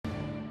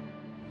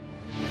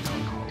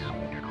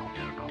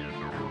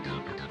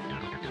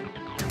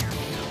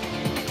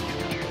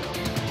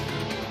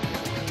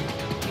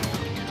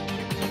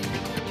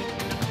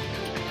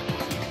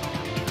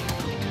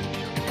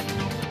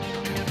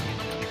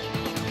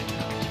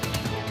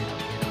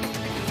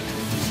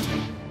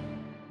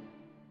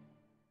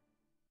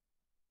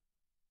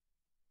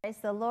Praise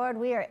the Lord.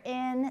 We are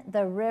in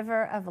the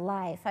river of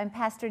life. I'm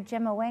Pastor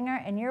Gemma Wenger,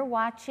 and you're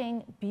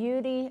watching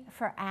Beauty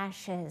for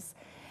Ashes.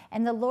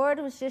 And the Lord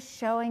was just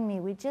showing me,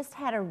 we just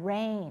had a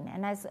rain.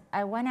 And as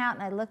I went out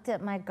and I looked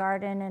at my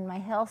garden and my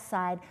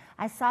hillside,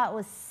 I saw it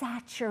was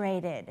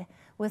saturated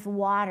with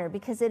water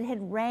because it had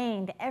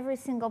rained. Every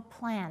single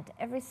plant,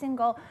 every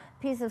single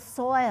piece of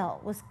soil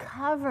was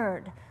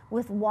covered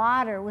with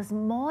water, was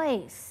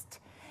moist.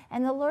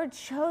 And the Lord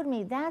showed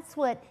me that's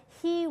what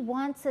He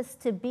wants us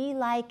to be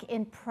like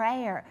in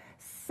prayer,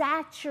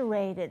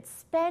 saturated,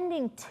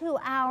 spending 2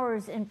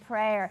 hours in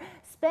prayer,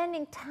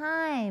 spending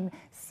time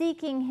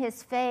seeking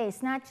His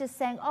face, not just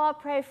saying, oh, I'll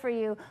pray for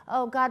you,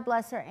 oh, God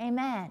bless her,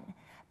 amen,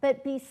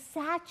 but be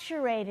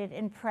saturated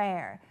in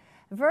prayer.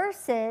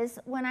 Versus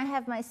when I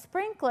have my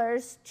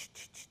sprinklers,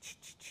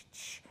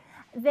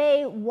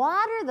 they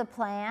water the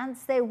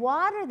plants, they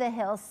water the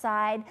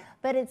hillside,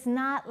 but it's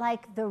not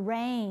like the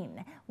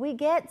rain. We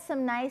get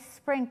some nice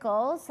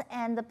sprinkles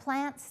and the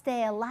plants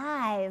stay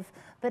alive,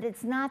 but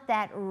it's not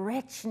that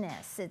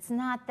richness. It's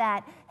not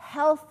that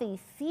healthy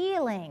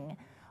feeling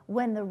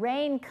when the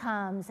rain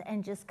comes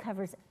and just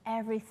covers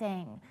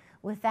everything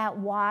with that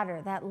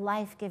water, that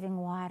life-giving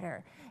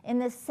water. In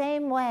the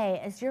same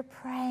way, as you're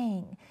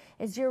praying,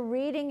 as you're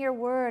reading your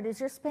word, as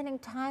you're spending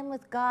time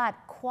with God,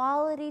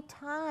 quality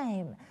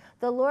time,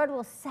 the Lord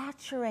will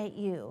saturate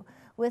you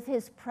with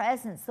His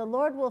presence. The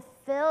Lord will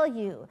fill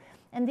you.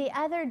 And the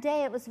other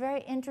day, it was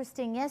very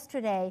interesting.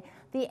 Yesterday,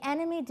 the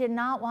enemy did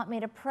not want me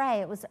to pray.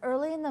 It was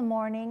early in the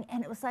morning,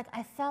 and it was like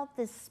I felt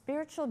this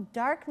spiritual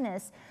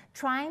darkness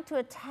trying to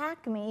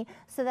attack me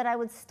so that I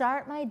would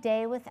start my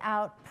day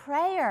without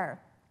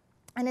prayer.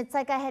 And it's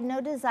like I had no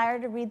desire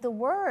to read the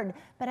Word,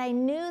 but I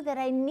knew that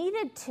I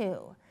needed to.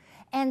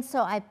 And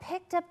so I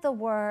picked up the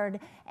Word,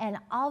 and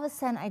all of a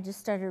sudden I just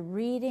started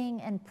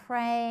reading and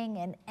praying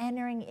and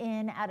entering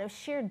in out of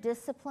sheer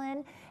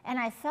discipline. And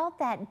I felt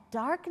that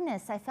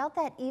darkness, I felt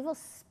that evil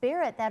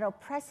spirit, that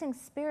oppressing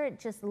spirit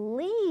just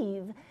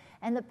leave.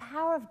 And the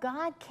power of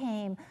God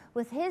came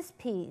with His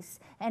peace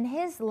and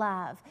His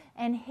love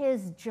and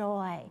His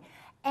joy.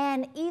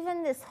 And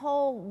even this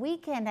whole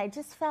weekend, I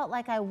just felt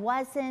like I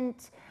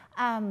wasn't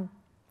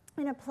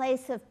in a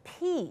place of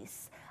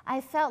peace. I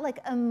felt like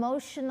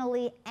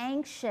emotionally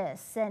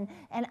anxious and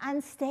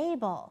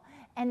unstable.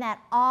 And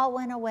that all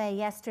went away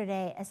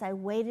yesterday as I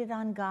waited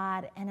on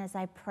God and as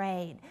I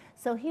prayed.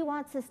 So He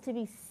wants us to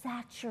be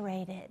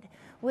saturated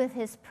with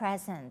His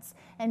presence.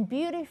 And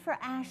Beauty for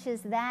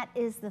Ashes, that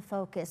is the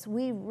focus.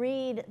 We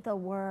read the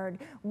Word.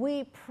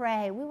 We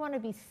pray. We want to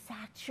be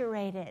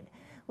saturated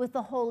with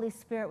the Holy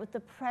Spirit, with the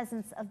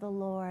presence of the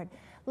Lord.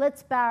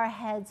 Let's bow our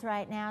heads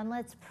right now and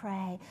let's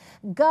pray.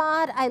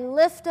 God, I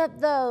lift up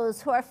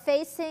those who are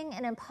facing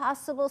an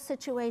impossible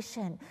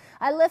situation.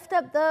 I lift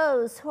up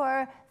those who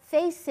are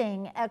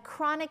facing a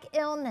chronic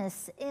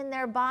illness in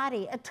their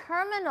body, a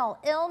terminal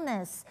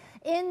illness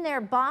in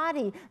their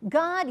body.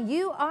 God,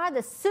 you are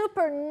the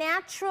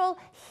supernatural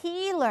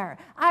healer.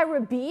 I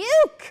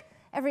rebuke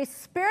every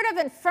spirit of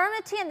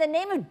infirmity in the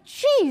name of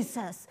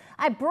Jesus.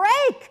 I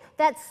break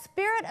that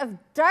spirit of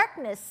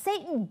darkness.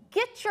 Satan,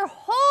 get your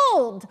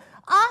hold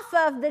off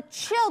of the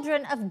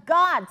children of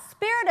God.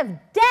 Spirit of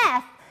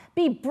death,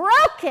 be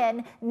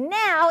broken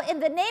now in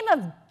the name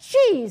of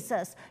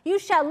Jesus. You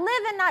shall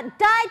live and not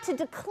die to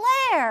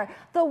declare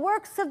the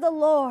works of the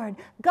Lord.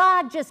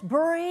 God, just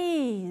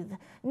breathe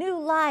new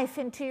life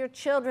into your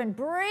children.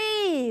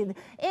 Breathe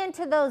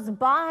into those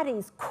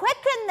bodies.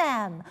 Quicken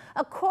them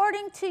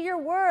according to your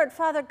word,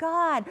 Father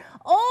God.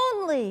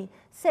 Only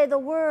say the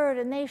word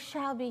and they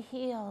shall be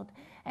healed.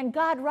 And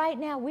God, right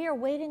now we are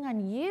waiting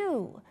on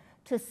you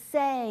to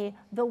say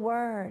the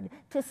word,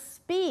 to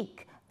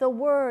speak the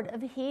word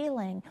of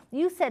healing.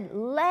 You said,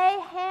 lay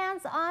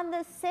hands on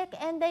the sick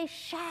and they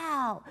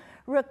shall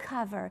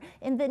recover.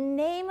 In the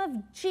name of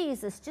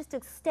Jesus, just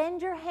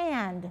extend your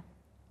hand.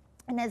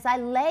 And as I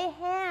lay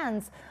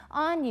hands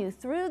on you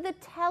through the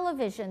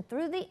television,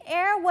 through the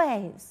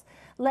airwaves,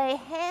 lay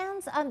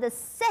hands on the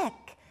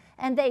sick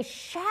and they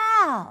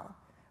shall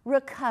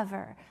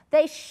recover.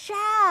 They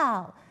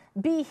shall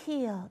be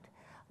healed.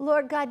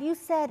 Lord God, you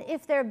said,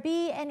 if there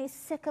be any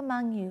sick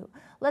among you,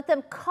 let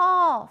them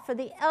call for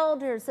the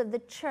elders of the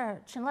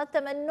church and let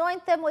them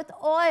anoint them with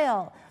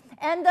oil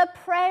and the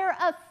prayer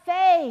of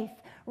faith.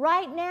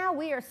 Right now,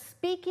 we are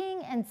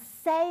speaking and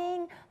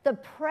saying the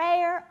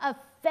prayer of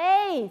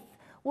faith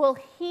will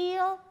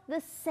heal the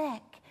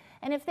sick.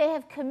 And if they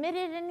have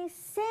committed any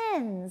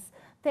sins,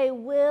 they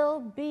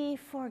will be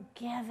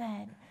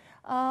forgiven.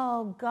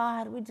 Oh,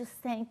 God, we just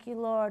thank you,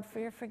 Lord, for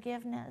your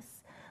forgiveness.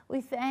 We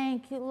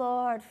thank you,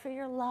 Lord, for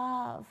your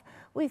love.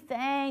 We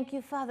thank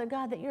you, Father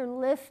God, that you're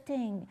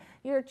lifting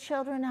your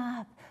children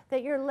up,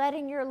 that you're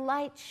letting your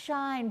light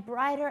shine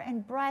brighter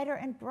and brighter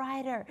and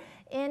brighter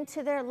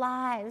into their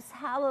lives.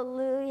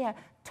 Hallelujah.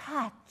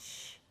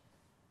 Touch.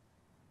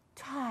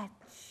 Touch.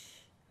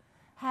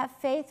 Have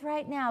faith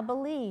right now.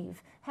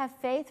 Believe Have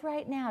faith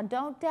right now.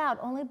 Don't doubt,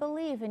 only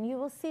believe, and you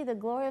will see the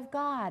glory of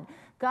God.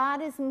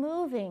 God is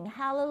moving.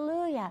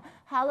 Hallelujah.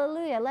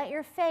 Hallelujah. Let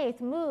your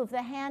faith move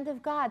the hand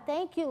of God.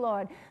 Thank you,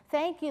 Lord.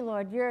 Thank you,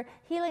 Lord. You're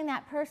healing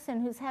that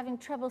person who's having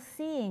trouble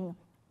seeing.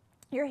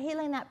 You're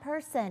healing that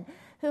person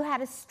who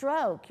had a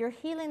stroke. You're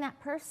healing that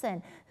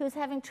person who's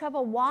having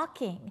trouble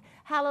walking.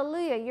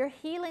 Hallelujah. You're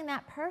healing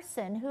that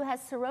person who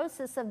has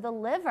cirrhosis of the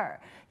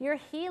liver. You're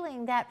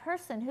healing that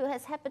person who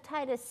has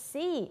hepatitis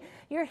C.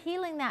 You're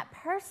healing that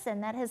person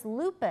that has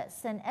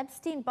lupus and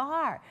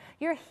Epstein-Barr.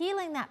 You're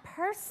healing that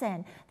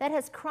person that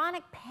has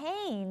chronic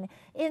pain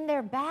in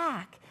their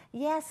back.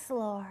 Yes,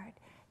 Lord.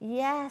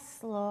 Yes,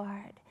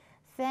 Lord.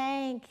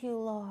 Thank you,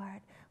 Lord.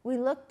 We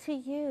look to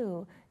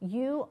you.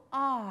 You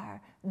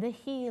are the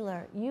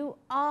healer. You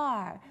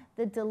are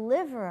the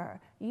deliverer.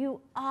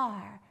 You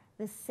are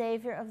the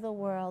Savior of the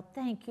world.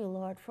 Thank you,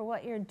 Lord, for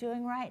what you're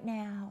doing right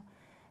now.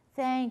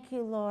 Thank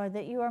you, Lord,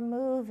 that you are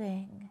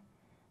moving,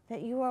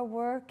 that you are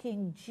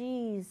working,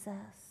 Jesus.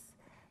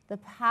 The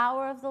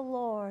power of the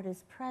Lord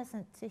is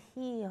present to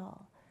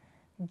heal.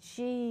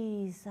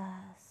 Jesus.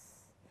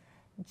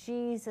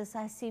 Jesus,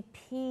 I see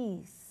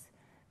peace.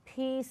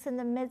 Peace in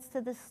the midst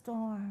of the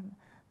storm.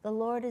 The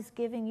Lord is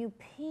giving you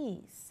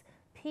peace,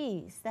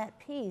 peace that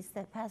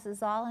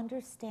passes all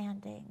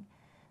understanding.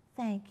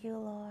 Thank you,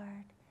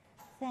 Lord.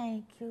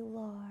 Thank you,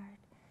 Lord.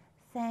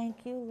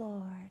 Thank you,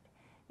 Lord.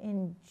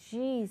 In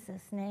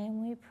Jesus'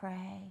 name we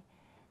pray.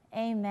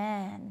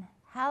 Amen.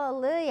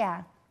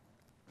 Hallelujah.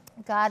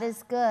 God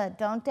is good.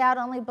 Don't doubt,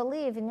 only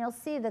believe, and you'll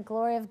see the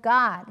glory of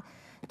God.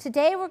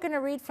 Today we're going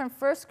to read from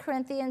 1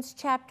 Corinthians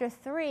chapter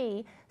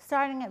 3,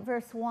 starting at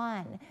verse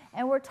 1.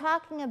 And we're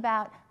talking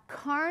about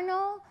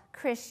carnal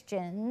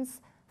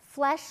Christians,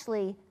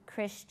 fleshly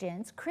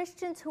Christians,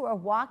 Christians who are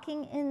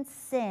walking in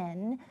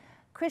sin,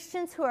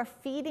 Christians who are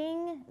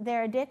feeding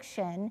their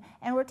addiction,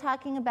 and we're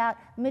talking about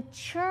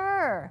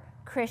mature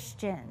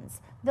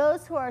Christians,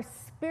 those who are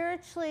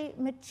spiritually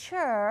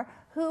mature,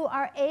 who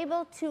are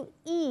able to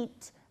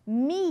eat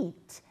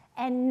meat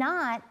and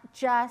not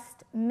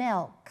just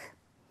milk.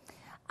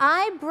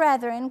 I,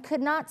 brethren,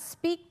 could not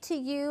speak to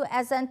you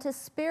as unto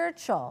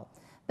spiritual,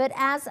 but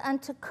as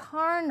unto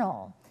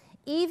carnal,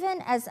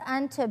 even as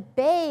unto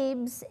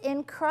babes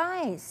in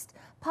Christ.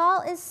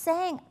 Paul is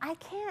saying, I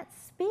can't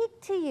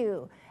speak to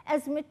you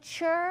as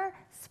mature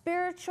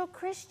spiritual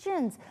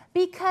Christians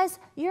because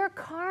you're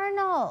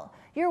carnal.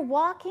 You're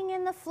walking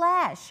in the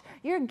flesh.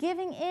 You're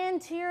giving in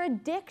to your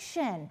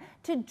addiction,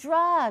 to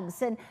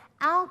drugs and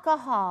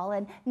alcohol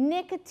and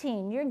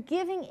nicotine. You're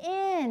giving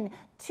in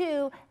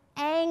to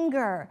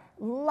anger,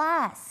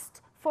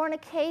 lust,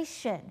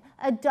 fornication,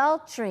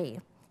 adultery.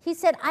 He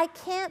said, I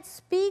can't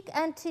speak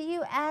unto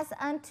you as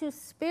unto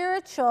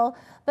spiritual,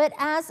 but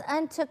as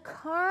unto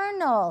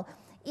carnal,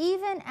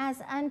 even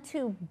as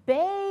unto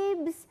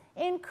babes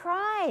in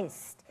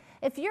Christ.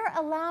 If you're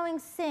allowing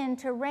sin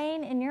to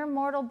reign in your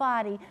mortal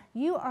body,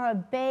 you are a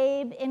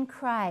babe in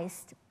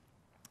Christ.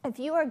 If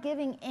you are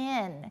giving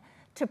in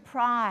to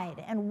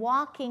pride and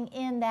walking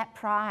in that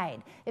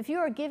pride, if you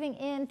are giving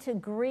in to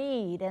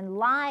greed and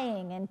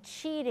lying and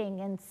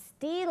cheating and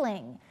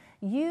stealing,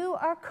 you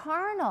are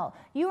carnal.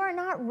 You are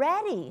not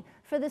ready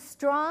for the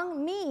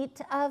strong meat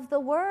of the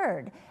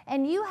word.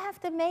 And you have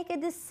to make a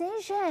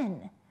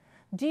decision.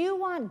 Do you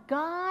want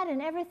God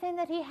and everything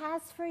that he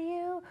has for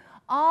you?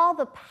 All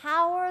the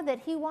power that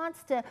he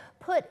wants to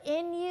put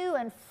in you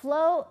and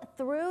flow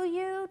through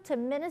you to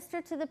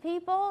minister to the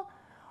people?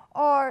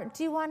 Or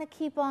do you want to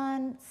keep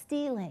on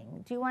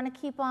stealing? Do you want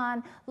to keep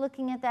on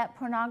looking at that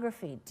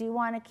pornography? Do you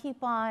want to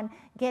keep on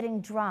getting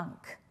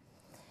drunk?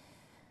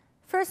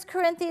 1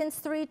 Corinthians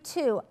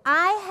 3:2,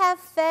 I have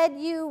fed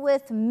you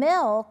with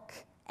milk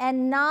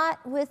and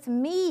not with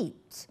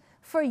meat,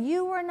 for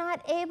you were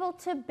not able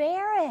to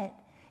bear it.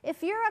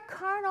 If you're a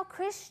carnal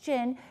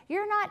Christian,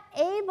 you're not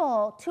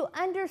able to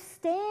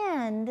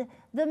understand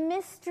the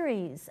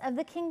mysteries of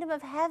the kingdom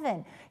of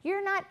heaven.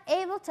 You're not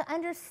able to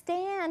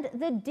understand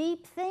the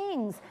deep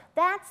things.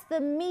 That's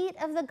the meat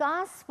of the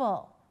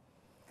gospel.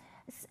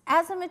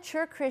 As a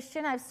mature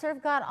Christian, I've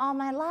served God all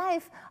my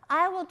life.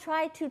 I will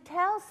try to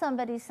tell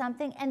somebody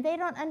something and they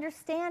don't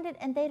understand it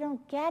and they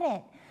don't get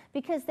it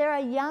because they're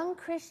a young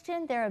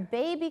Christian, they're a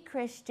baby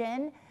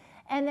Christian,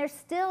 and they're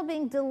still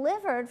being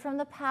delivered from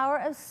the power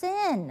of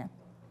sin.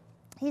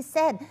 He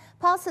said,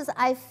 Paul says,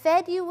 I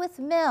fed you with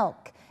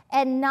milk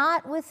and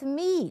not with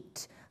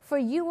meat, for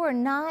you were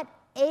not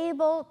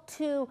able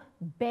to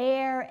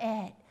bear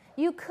it.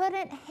 You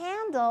couldn't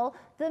handle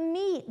the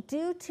meat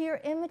due to your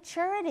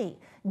immaturity,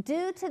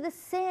 due to the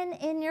sin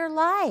in your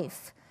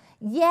life.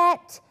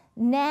 Yet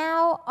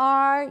now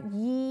are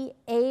ye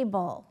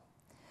able.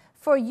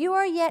 For you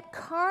are yet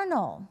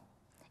carnal.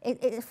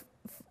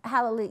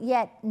 Hallelujah.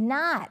 Yet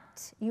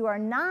not, you are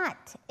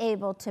not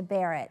able to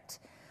bear it.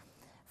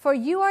 For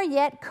you are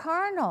yet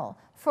carnal.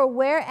 For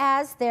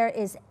whereas there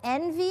is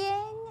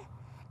envying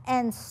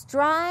and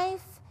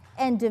strife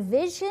and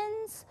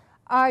divisions,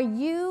 are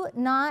you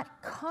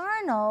not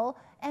carnal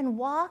and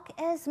walk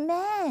as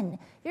men?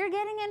 You're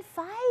getting in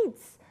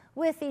fights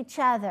with each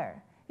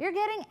other. You're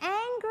getting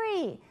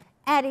angry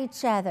at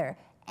each other,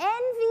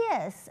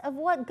 envious of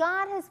what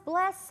God has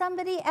blessed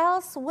somebody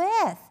else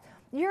with.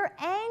 You're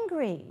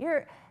angry.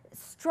 You're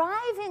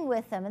striving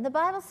with them. And the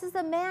Bible says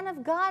the man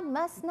of God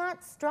must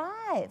not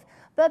strive,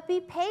 but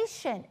be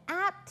patient,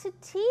 apt to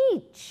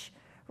teach,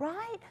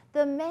 right?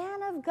 The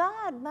man of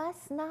God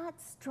must not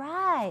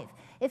strive.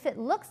 If it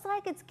looks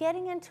like it's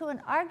getting into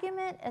an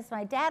argument, as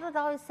my dad would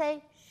always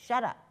say,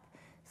 shut up.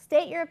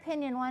 State your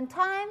opinion one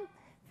time.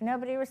 If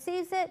nobody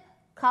receives it,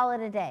 call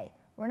it a day.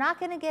 We're not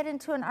going to get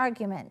into an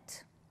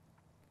argument.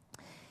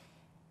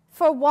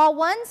 For while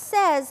one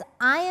says,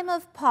 I am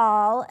of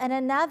Paul, and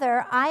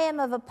another, I am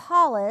of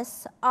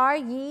Apollos, are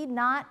ye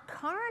not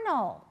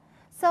carnal?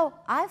 So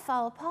I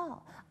follow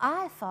Paul.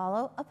 I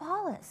follow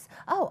Apollos.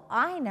 Oh,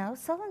 I know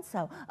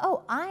so-and-so.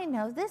 Oh, I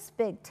know this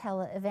big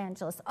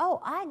televangelist.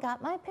 Oh, I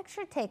got my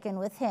picture taken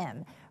with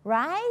him,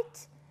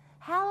 right?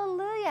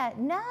 Hallelujah.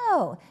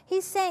 No.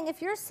 He's saying,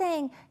 if you're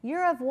saying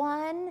you're of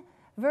one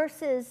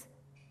versus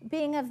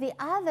being of the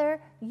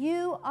other,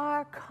 you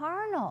are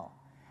carnal.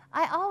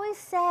 I always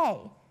say,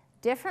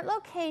 different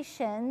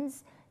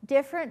locations,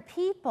 different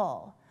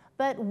people,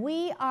 but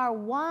we are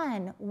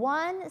one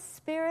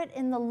Spirit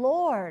in the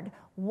Lord,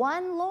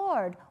 one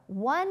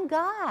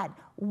God,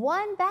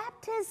 one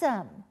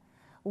baptism,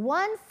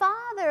 one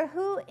Father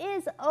who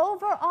is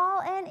over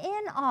all and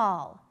in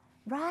all,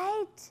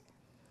 right?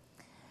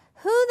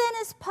 Who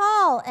then is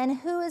Paul and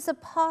who is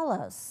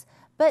Apollos,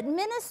 but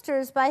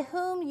ministers by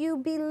whom you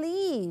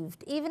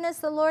believed, even as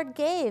the Lord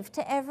gave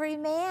to every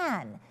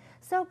man?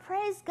 So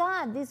praise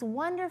God, these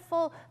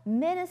wonderful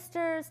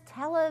ministers,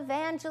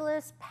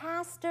 televangelists,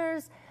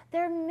 pastors,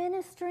 they're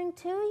ministering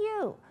to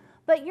you.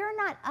 But you're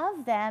not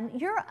of them,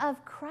 you're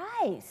of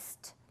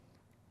Christ.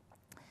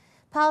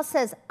 Paul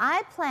says,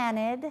 I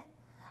planted,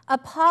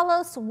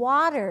 Apollos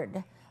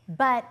watered,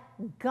 but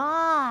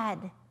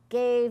God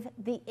gave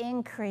the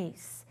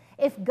increase.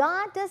 If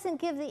God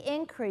doesn't give the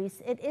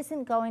increase, it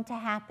isn't going to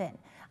happen.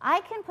 I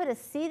can put a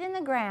seed in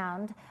the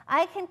ground,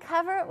 I can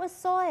cover it with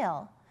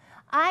soil,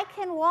 I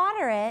can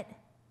water it,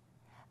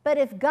 but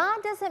if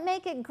God doesn't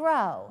make it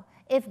grow,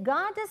 if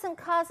God doesn't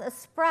cause a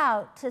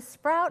sprout to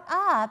sprout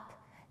up,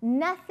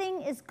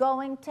 nothing is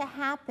going to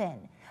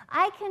happen.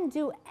 I can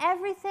do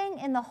everything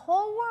in the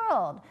whole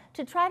world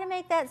to try to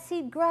make that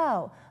seed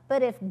grow,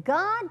 but if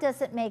God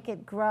doesn't make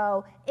it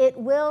grow, it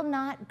will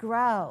not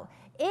grow.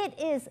 It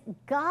is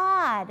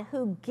God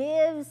who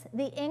gives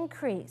the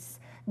increase.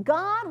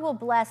 God will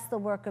bless the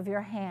work of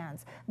your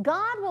hands.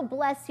 God will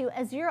bless you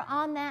as you're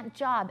on that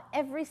job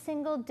every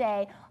single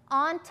day,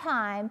 on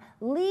time,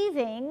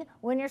 leaving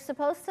when you're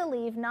supposed to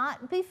leave,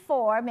 not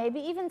before, maybe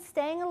even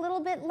staying a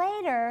little bit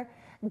later.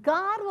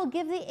 God will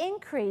give the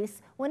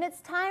increase. When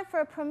it's time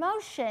for a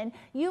promotion,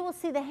 you will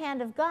see the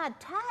hand of God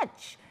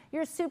touch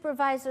your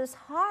supervisor's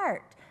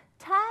heart,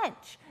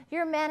 touch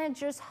your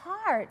manager's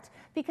heart,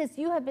 because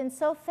you have been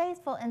so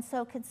faithful and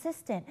so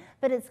consistent.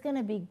 But it's going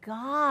to be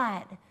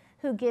God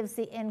who gives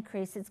the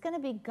increase. It's going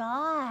to be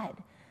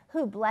God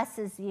who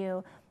blesses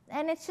you.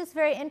 And it's just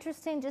very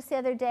interesting. Just the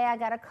other day, I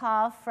got a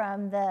call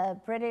from the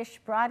British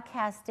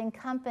Broadcasting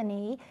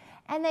Company,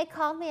 and they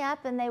called me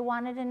up and they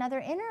wanted another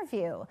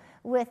interview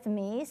with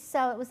me.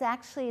 So it was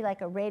actually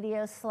like a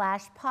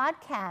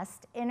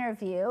radio/podcast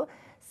interview.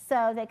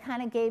 So they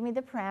kind of gave me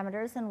the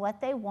parameters and what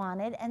they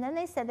wanted, and then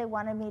they said they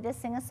wanted me to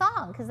sing a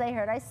song because they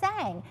heard I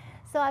sang.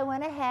 So I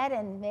went ahead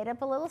and made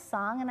up a little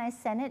song, and I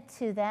sent it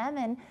to them,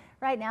 and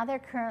right now they're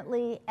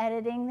currently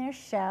editing their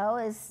show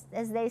as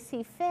they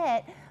see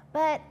fit,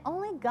 but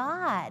only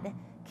God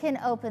can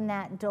open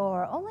that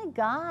door. Only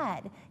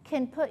God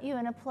can put you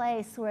in a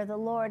place where the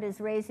Lord is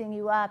raising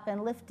you up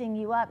and lifting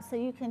you up so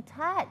you can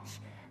touch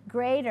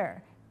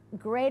greater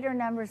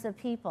numbers of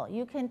people.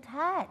 You can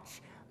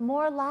touch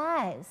more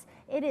lives.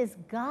 It is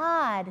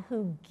God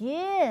who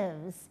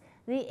gives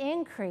the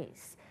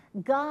increase.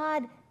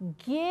 God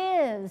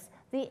gives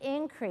the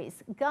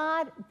increase.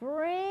 God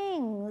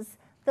brings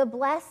the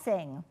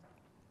blessing.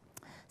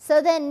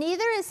 So then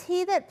neither is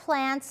he that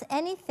plants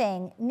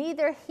anything,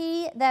 neither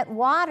he that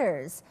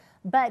waters,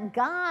 but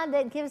God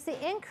that gives the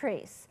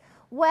increase.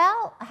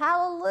 Well,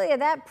 hallelujah,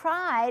 that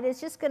pride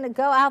is just going to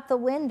go out the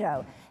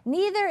window.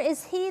 Neither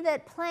is he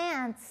that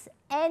plants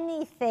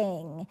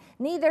anything,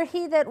 neither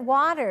he that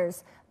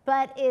waters,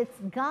 but it's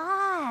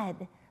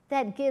God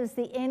that gives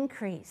the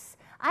increase.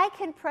 I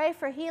can pray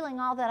for healing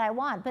all that I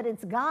want, but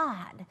it's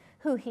God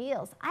who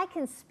heals. I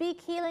can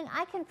speak healing,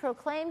 I can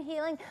proclaim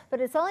healing,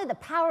 but it's only the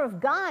power of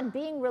God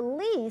being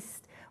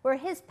released where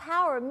his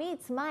power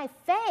meets my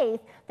faith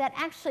that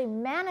actually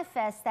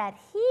manifests that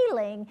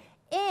healing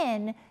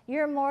in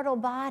your mortal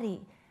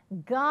body.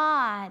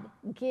 God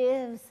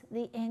gives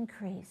the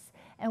increase.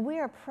 And we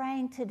are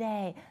praying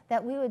today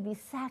that we would be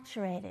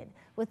saturated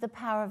with the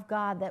power of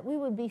God, that we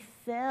would be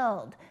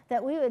filled,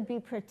 that we would be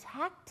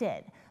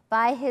protected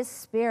by his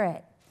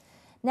Spirit.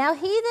 Now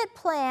he that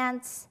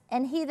plants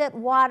and he that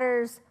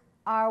waters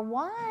are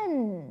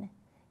one.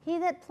 He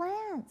that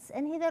plants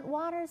and he that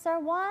waters are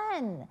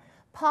one.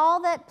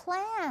 Paul that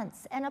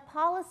plants and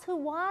Apollos who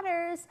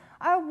waters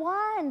are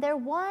one. They're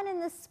one in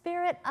the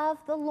Spirit of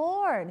the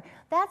Lord.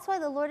 That's why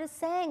the Lord is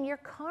saying you're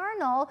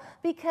carnal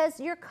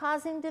because you're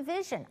causing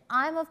division.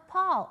 I'm of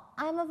Paul.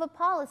 I'm of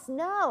Apollos.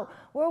 No,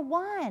 we're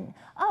one.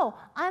 Oh,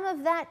 I'm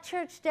of that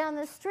church down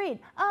the street.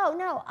 Oh,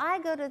 no, I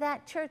go to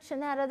that church in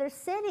that other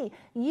city.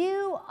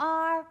 You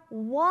are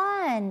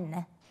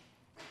one.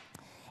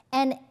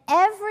 And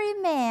every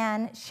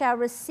man shall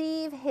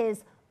receive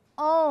his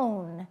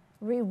own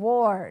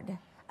reward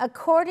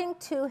according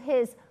to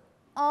his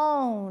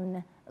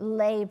own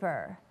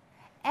labor.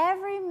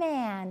 Every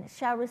man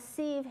shall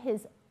receive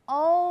his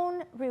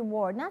own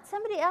reward, not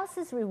somebody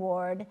else's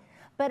reward,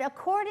 but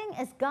according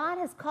as God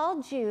has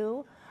called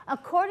you,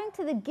 according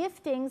to the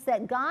giftings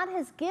that God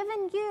has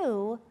given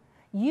you,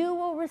 you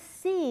will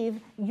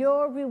receive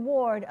your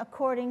reward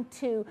according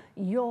to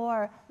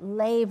your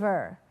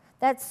labor.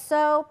 That's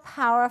so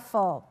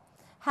powerful.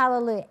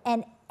 Hallelujah.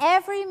 And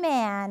every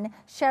man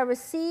shall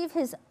receive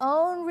his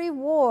own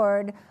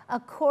reward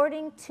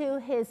according to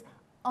his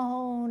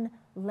own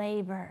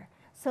labor.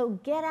 So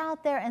get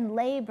out there and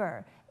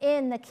labor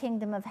in the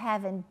kingdom of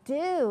heaven.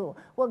 Do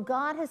what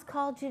God has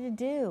called you to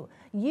do.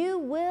 You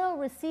will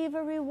receive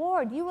a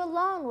reward. You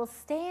alone will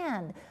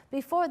stand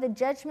before the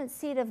judgment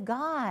seat of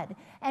God.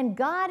 And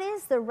God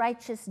is the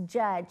righteous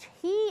judge.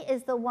 He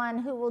is the one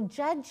who will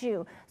judge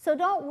you. So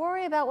don't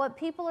worry about what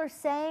people are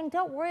saying.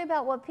 Don't worry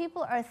about what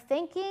people are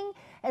thinking.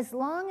 As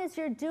long as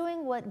you're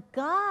doing what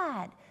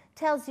God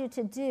tells you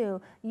to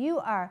do, you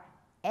are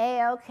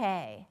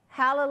A-okay.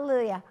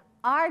 Hallelujah.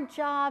 Our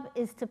job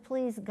is to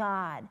please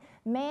God.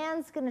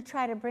 Man's going to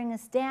try to bring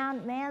us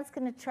down. Man's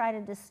going to try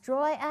to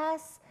destroy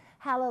us.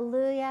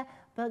 Hallelujah.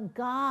 But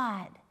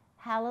God,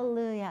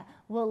 hallelujah,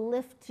 will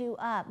lift you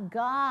up.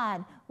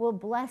 God will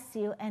bless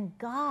you, and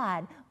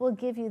God will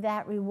give you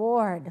that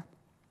reward.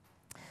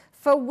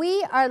 For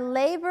we are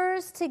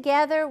laborers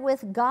together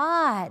with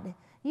God.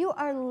 You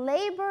are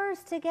laborers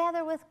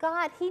together with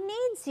God. He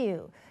needs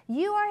you.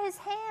 You are his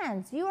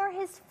hands. You are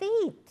his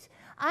feet.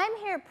 I'm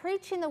here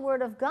preaching the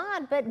word of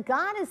God, but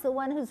God is the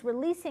one who's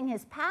releasing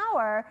his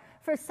power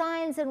for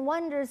signs and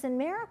wonders and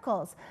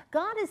miracles.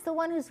 God is the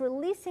one who's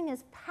releasing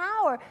his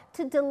power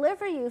to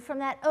deliver you from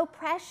that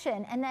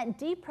oppression and that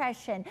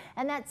depression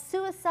and that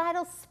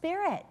suicidal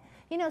spirit.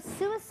 You know,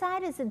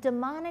 suicide is a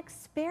demonic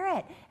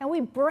spirit, and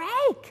we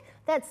break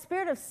that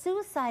spirit of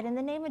suicide in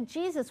the name of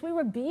Jesus. We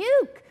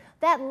rebuke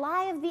that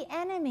lie of the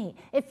enemy.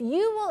 If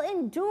you will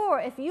endure,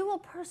 if you will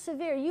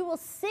persevere, you will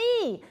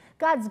see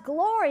God's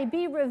glory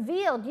be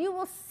revealed. You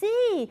will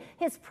see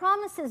his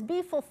promises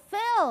be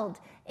fulfilled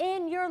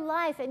in your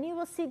life, and you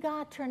will see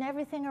God turn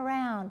everything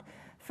around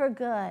for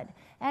good.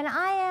 And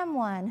I am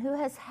one who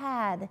has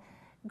had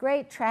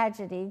great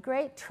tragedy,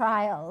 great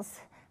trials,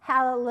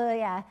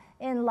 hallelujah,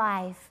 in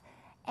life.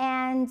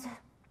 And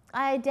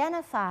I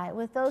identify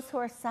with those who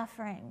are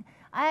suffering.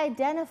 I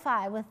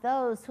identify with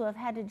those who have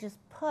had to just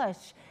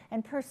push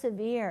and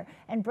persevere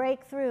and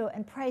break through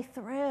and pray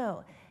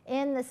through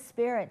in the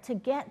Spirit to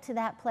get to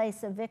that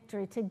place of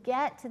victory, to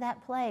get to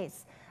that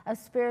place of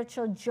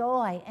spiritual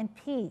joy and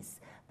peace.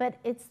 But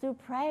it's through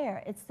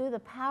prayer, it's through the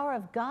power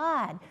of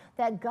God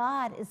that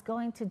God is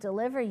going to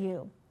deliver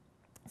you.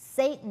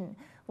 Satan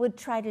would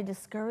try to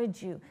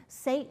discourage you.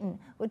 Satan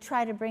would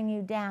try to bring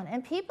you down.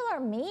 And people are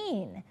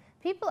mean.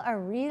 People are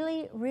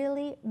really,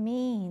 really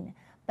mean.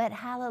 But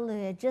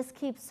hallelujah, just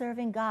keep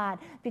serving God,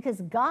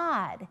 because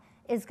God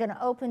is going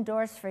to open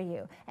doors for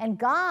you. And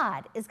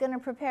God is going to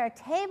prepare a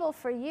table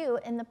for you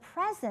in the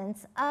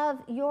presence of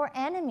your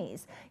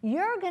enemies.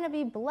 You're going to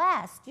be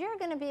blessed. You're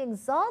going to be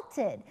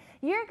exalted.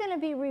 You're going to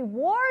be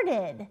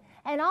rewarded.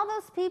 And all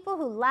those people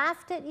who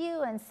laughed at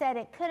you and said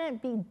it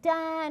couldn't be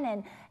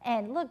done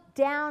and looked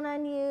down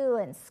on you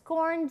and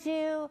scorned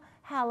you,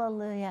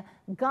 hallelujah,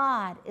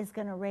 God is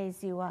going to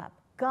raise you up.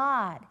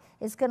 God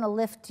is going to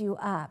lift you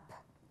up.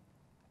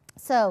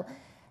 So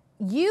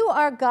you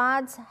are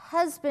God's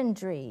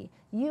husbandry.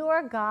 You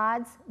are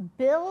God's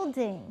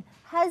building.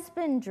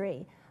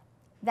 Husbandry.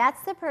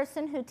 That's the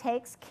person who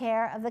takes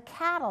care of the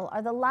cattle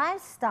or the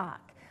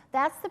livestock.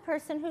 That's the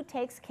person who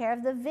takes care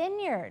of the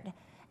vineyard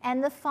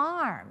and the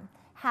farm.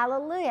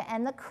 Hallelujah.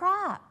 And the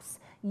crops.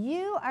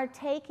 You are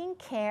taking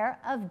care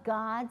of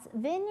God's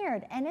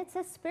vineyard, and it's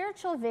a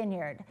spiritual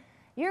vineyard.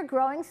 You're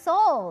growing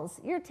souls.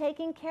 You're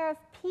taking care of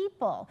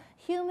people,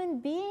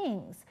 human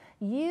beings.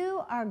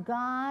 You are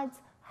God's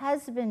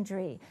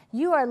husbandry.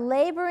 You are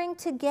laboring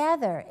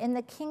together in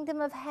the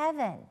kingdom of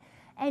heaven,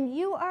 and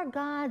you are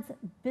God's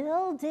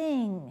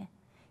building.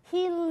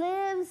 He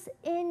lives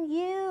in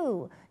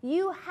you.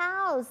 You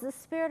house the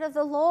Spirit of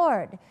the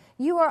Lord.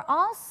 You are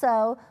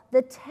also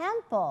the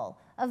temple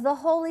of the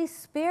Holy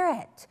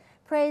Spirit.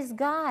 Praise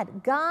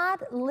God.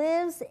 God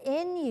lives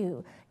in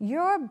you.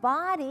 Your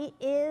body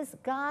is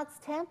God's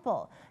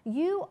temple.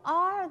 You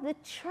are the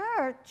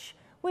church,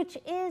 which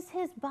is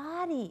his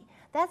body.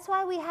 That's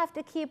why we have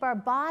to keep our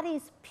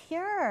bodies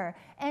pure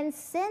and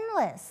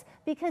sinless,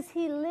 because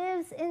he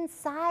lives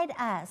inside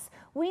us.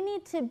 We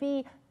need to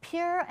be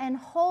pure and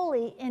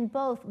holy in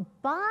both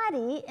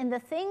body, in the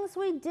things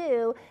we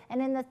do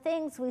and in the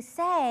things we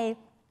say,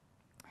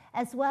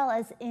 as well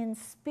as in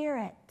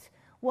spirit,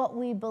 what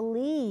we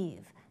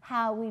believe,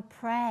 how we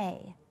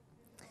pray.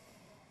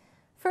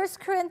 1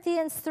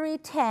 Corinthians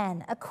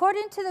 3:10,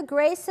 according to the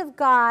grace of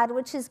God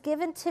which is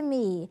given to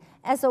me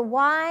as a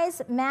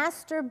wise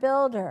master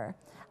builder,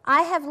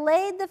 I have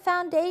laid the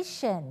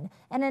foundation,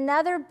 and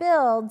another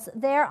builds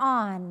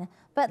thereon.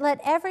 But let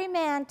every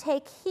man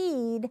take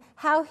heed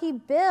how he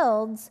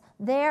builds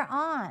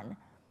thereon.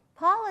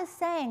 Paul is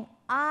saying,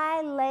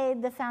 I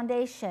laid the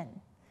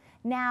foundation.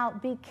 Now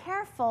be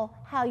careful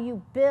how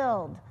you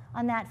build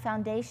on that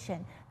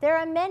foundation. There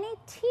are many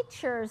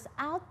teachers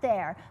out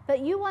there, but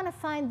you want to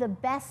find the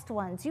best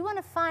ones. You want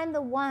to find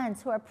the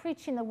ones who are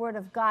preaching the Word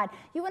of God.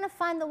 You want to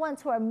find the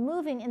ones who are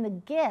moving in the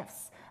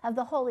gifts of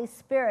the Holy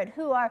Spirit,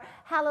 who are,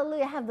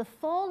 hallelujah, have the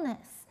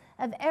fullness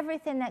of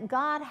everything that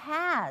God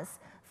has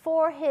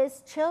for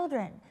his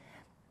children.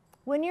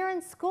 When you're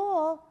in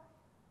school,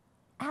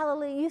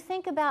 hallelujah, you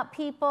think about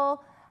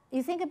people,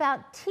 you think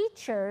about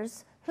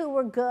teachers who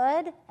were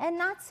good and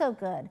not so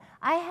good.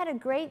 I had a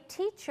great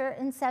teacher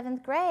in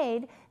 7th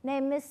grade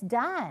named Miss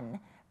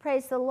Dunn.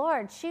 Praise the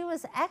Lord. She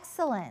was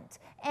excellent.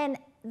 And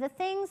the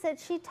things that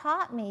she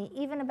taught me,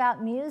 even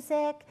about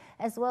music,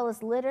 as well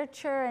as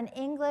literature and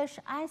English,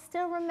 I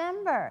still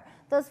remember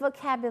those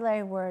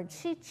vocabulary words.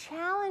 She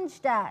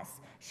challenged us.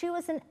 She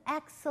was an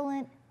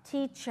excellent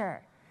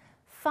teacher.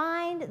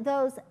 Find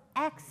those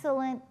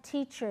excellent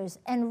teachers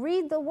and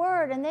read the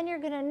Word, and then you're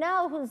going to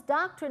know whose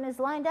doctrine is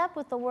lined up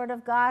with the Word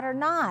of God or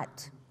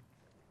not.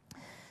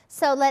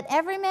 So let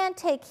every man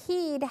take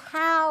heed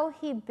how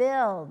he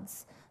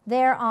builds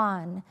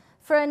thereon.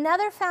 For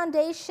another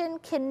foundation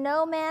can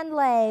no man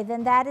lay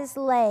than that is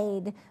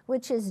laid,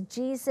 which is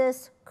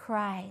Jesus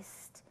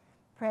Christ.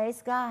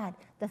 Praise God.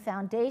 The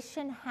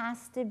foundation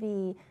has to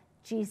be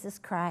Jesus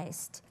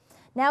Christ.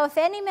 Now, if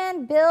any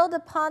man build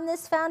upon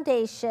this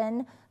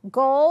foundation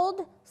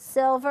gold,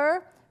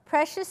 silver,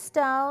 precious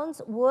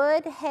stones,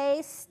 wood, hay,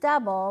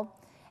 stubble,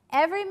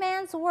 every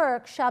man's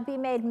work shall be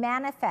made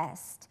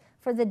manifest,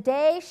 for the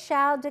day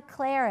shall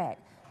declare it,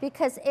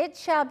 because it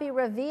shall be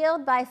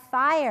revealed by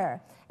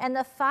fire, and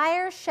the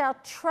fire shall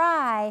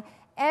try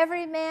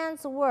every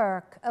man's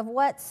work of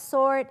what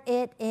sort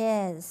it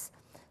is.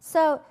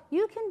 So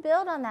you can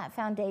build on that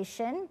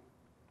foundation.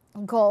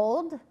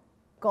 Gold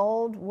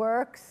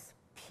works,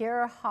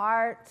 pure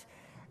heart,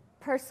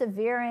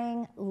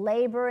 persevering,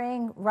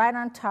 laboring, right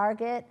on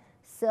target.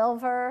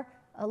 Silver,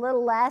 a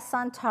little less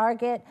on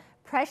target.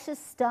 Precious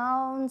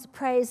stones,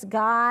 praise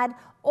God.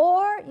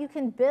 Or you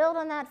can build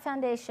on that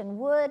foundation,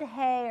 wood,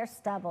 hay, or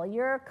stubble.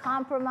 You're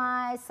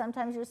compromised.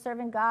 Sometimes you're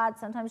serving God,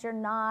 sometimes you're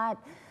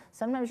not.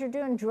 Sometimes you're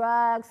doing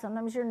drugs,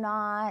 sometimes you're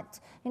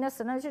not.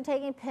 Sometimes you're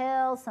taking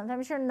pills,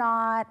 sometimes you're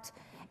not.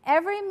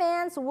 Every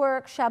man's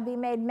work shall be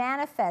made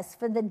manifest,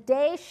 for the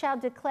day shall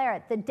declare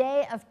it. The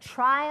day of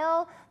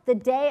trial, the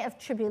day of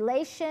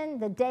tribulation,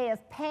 the day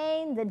of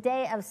pain, the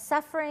day of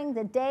suffering,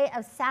 the day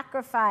of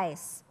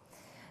sacrifice.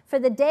 For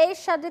the day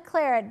shall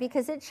declare it,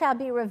 because it shall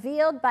be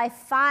revealed by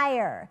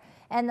fire,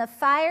 and the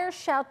fire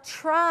shall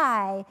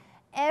try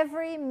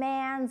every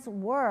man's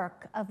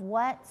work of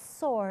what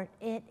sort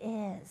it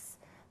is.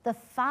 The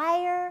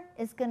fire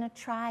is going to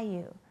try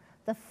you.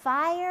 The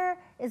fire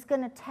is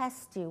going to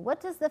test you.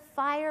 What does the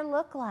fire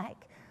look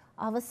like?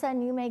 All of a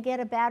sudden, you may get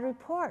a bad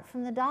report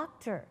from the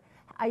doctor.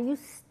 Are you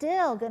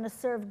still going to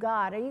serve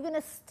God? Are you going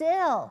to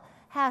still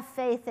have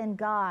faith in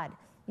God?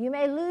 You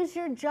may lose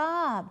your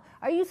job.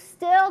 Are you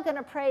still going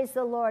to praise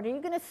the Lord? Are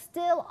you going to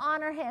still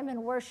honor him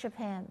and worship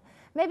him?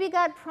 Maybe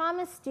God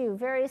promised you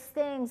various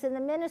things in the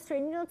ministry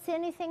and you don't see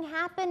anything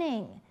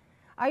happening.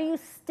 Are you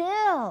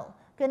still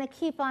going to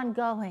keep on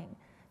going?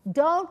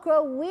 Don't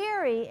grow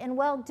weary in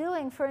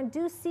well-doing, for in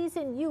due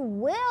season you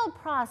will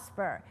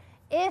prosper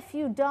if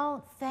you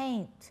don't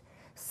faint.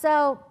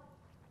 So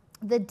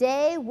the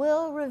day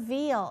will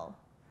reveal.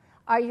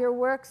 Are your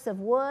works of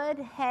wood,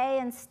 hay,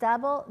 and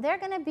stubble? They're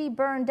going to be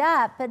burned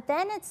up. But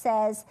then it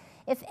says,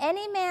 if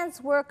any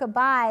man's work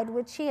abide,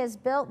 which he has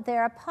built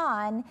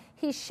thereupon,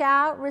 he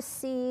shall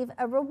receive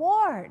a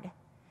reward.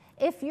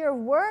 If your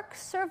work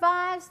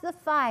survives the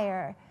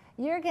fire,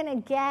 you're going to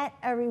get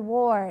a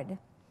reward.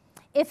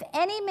 If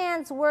any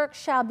man's work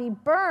shall be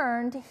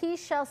burned, he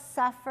shall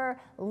suffer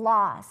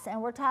loss.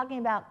 And we're talking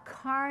about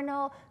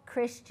carnal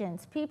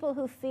Christians, people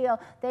who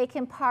feel they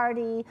can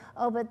party,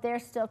 but they're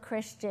still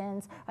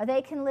Christians, or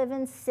they can live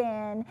in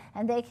sin,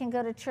 and they can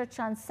go to church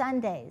on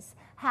Sundays.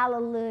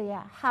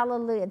 Hallelujah,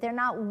 hallelujah. They're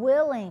not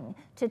willing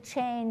to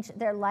change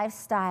their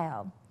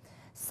lifestyle.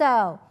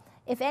 So,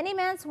 if any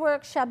man's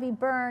work shall be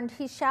burned,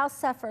 he shall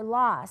suffer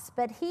loss,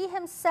 but he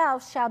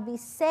himself shall be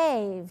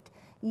saved,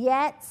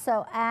 yet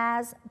so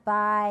as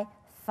by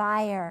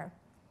fire.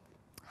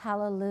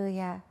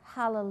 Hallelujah,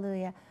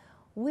 hallelujah.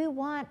 We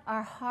want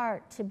our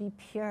heart to be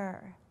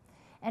pure.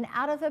 And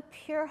out of a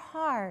pure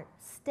heart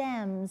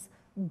stems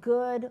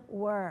good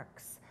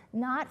works,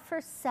 not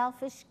for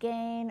selfish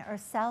gain or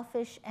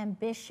selfish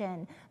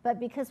ambition, but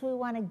because we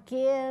want to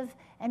give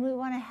and we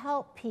want to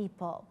help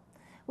people.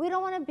 We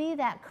don't want to be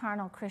that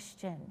carnal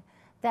Christian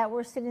that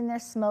we're sitting there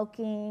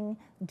smoking,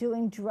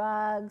 doing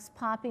drugs,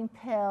 popping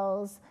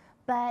pills,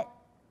 but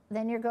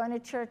then you're going to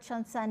church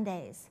on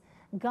Sundays.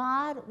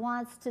 God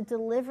wants to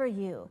deliver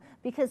you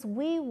because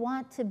we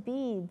want to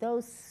be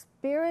those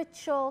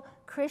spiritual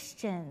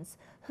Christians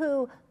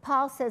who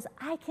Paul says,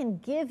 I can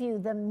give you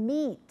the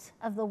meat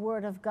of the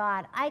Word of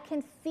God. I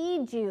can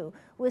feed you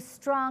with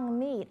strong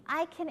meat.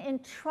 I can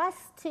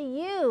entrust to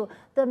you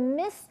the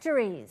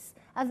mysteries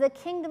of the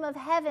kingdom of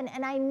heaven,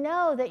 and I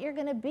know that you're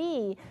going to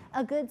be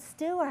a good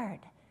steward.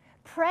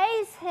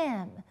 Praise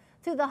Him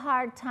through the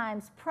hard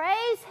times.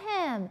 Praise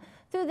Him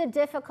through the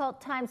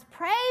difficult times.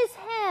 Praise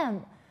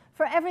Him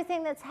for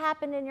everything that's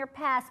happened in your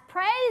past.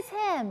 Praise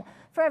Him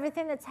for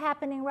everything that's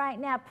happening right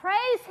now.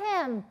 Praise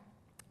Him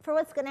for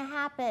what's going to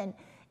happen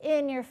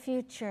in your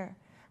future.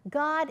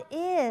 God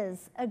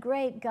is a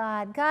great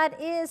God. God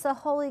is a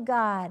holy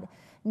God.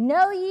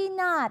 Know ye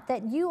not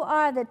that you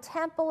are the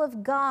temple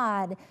of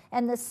God,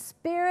 and the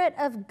Spirit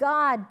of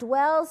God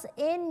dwells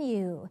in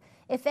you?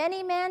 If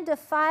any man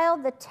defile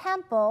the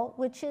temple,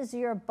 which is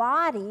your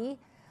body,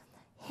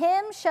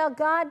 him shall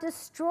God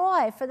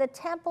destroy, for the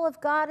temple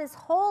of God is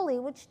holy,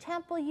 which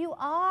temple you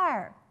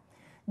are.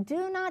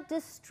 Do not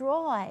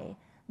destroy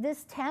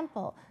this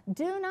temple.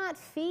 Do not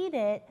feed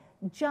it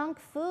junk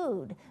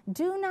food.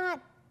 Do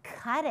not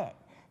cut it.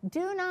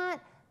 Do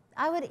not,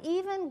 I would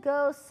even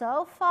go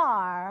so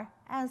far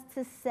as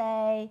to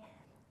say,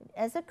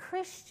 as a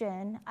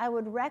Christian, I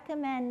would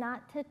recommend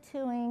not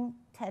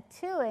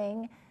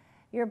tattooing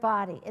your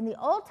body. In the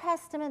Old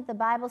Testament, the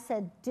Bible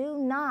said, do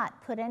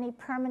not put any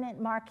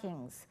permanent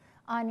markings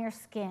on your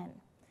skin.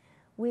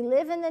 We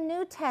live in the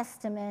New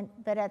Testament,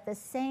 but at the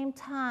same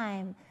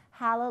time,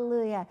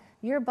 hallelujah,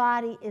 your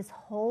body is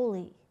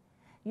holy.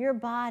 Your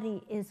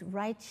body is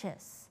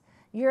righteous.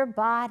 Your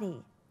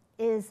body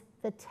is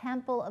the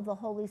temple of the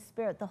Holy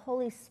Spirit. The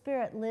Holy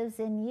Spirit lives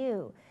in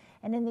you.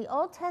 And in the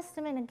Old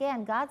Testament,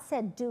 again, God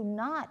said, do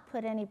not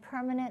put any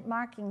permanent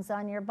markings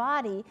on your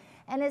body.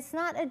 And it's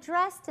not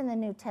addressed in the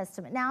New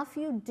Testament. Now, if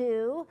you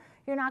do,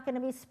 you're not going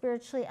to be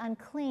spiritually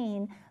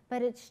unclean,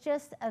 but it's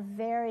just a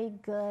very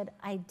good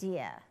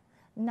idea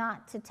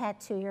not to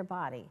tattoo your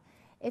body.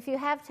 If you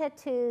have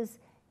tattoos,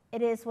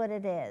 it is what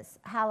it is.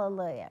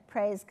 Hallelujah.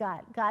 Praise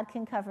God. God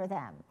can cover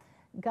them.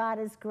 God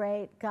is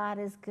great. God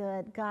is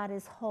good. God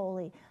is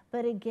holy.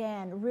 But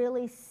again,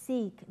 really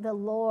seek the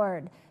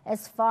Lord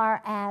as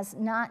far as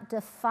not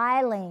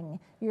defiling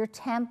your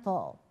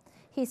temple.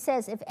 He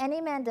says, if any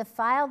man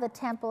defile the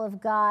temple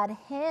of God,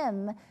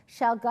 him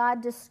shall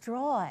God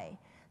destroy.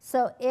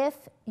 So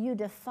if you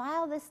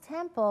defile this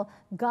temple,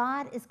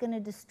 God is going to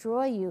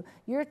destroy you.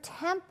 Your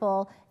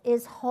temple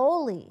is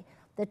holy.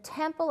 The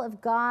temple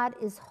of God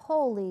is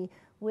holy,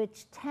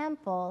 which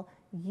temple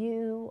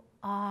you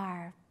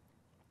are.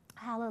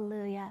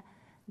 Hallelujah.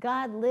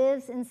 God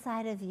lives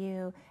inside of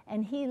you,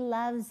 and He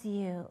loves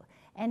you.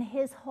 And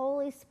His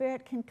Holy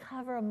Spirit can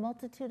cover a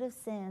multitude of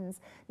sins.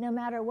 No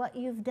matter what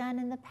you've done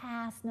in the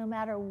past, no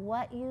matter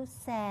what you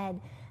said,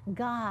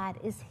 God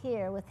is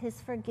here with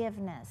His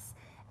forgiveness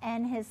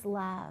and His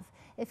love.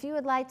 If you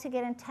would like to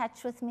get in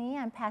touch with me,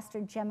 I'm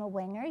Pastor Gemma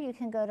Wenger. You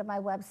can go to my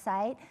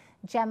website,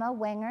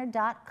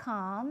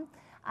 gemmawenger.com.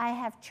 I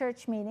have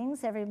church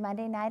meetings every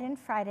Monday night and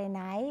Friday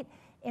night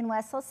in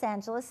West Los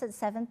Angeles at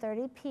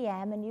 7:30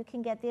 p.m., and you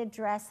can get the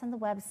address on the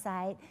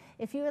website.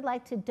 If you would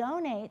like to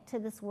donate to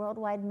this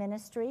worldwide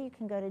ministry, you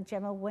can go to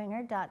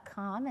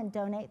gemmawenger.com and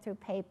donate through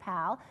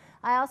PayPal.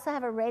 I also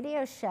have a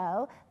radio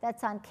show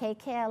that's on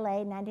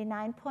KKLA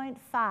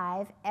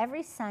 99.5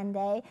 every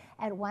Sunday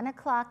at 1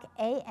 o'clock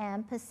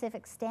a.m.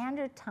 Pacific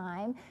Standard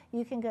Time.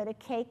 You can go to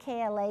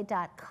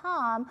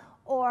kkla.com,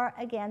 or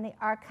again, the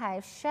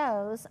archive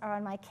shows are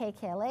on my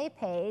KKLA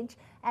page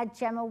at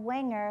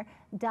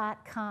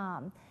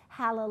gemmawenger.com.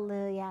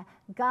 Hallelujah.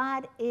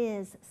 God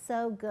is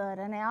so good.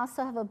 And I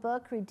also have a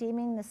book,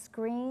 Redeeming the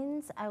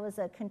Screens. I was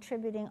a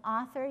contributing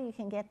author. You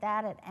can get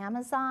that at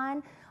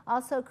Amazon.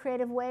 Also,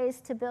 Creative Ways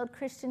to Build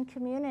Christian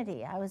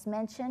Community. I was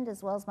mentioned,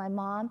 as well as my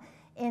mom,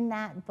 in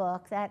that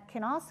book. That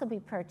can also be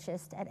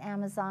purchased at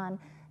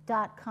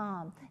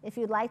Amazon.com. If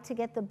you'd like to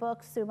get the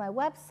books through my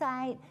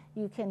website,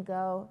 you can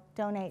go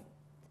donate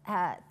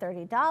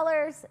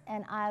 $30,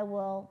 and I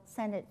will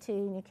send it to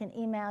you. You can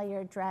email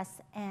your address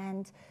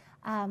and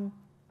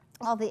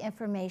all the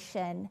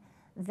information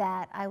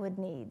that I would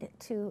need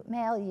to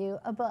mail you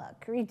a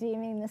book,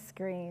 Redeeming the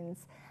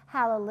Screens.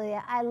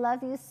 Hallelujah. I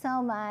love you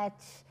so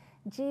much.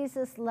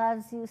 Jesus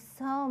loves you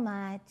so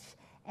much,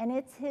 and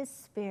it's His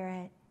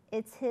Spirit.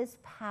 It's His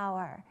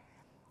power.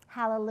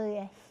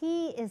 Hallelujah.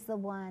 He is the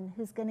one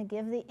who's going to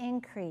give the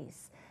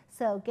increase.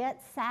 So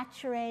get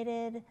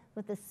saturated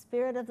with the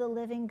Spirit of the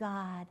living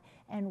God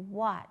and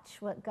watch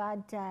what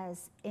God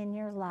does in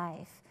your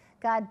life.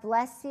 God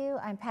bless you.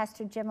 I'm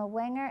Pastor Gemma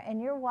Wenger,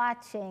 and you're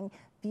watching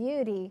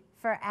Beauty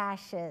for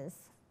Ashes.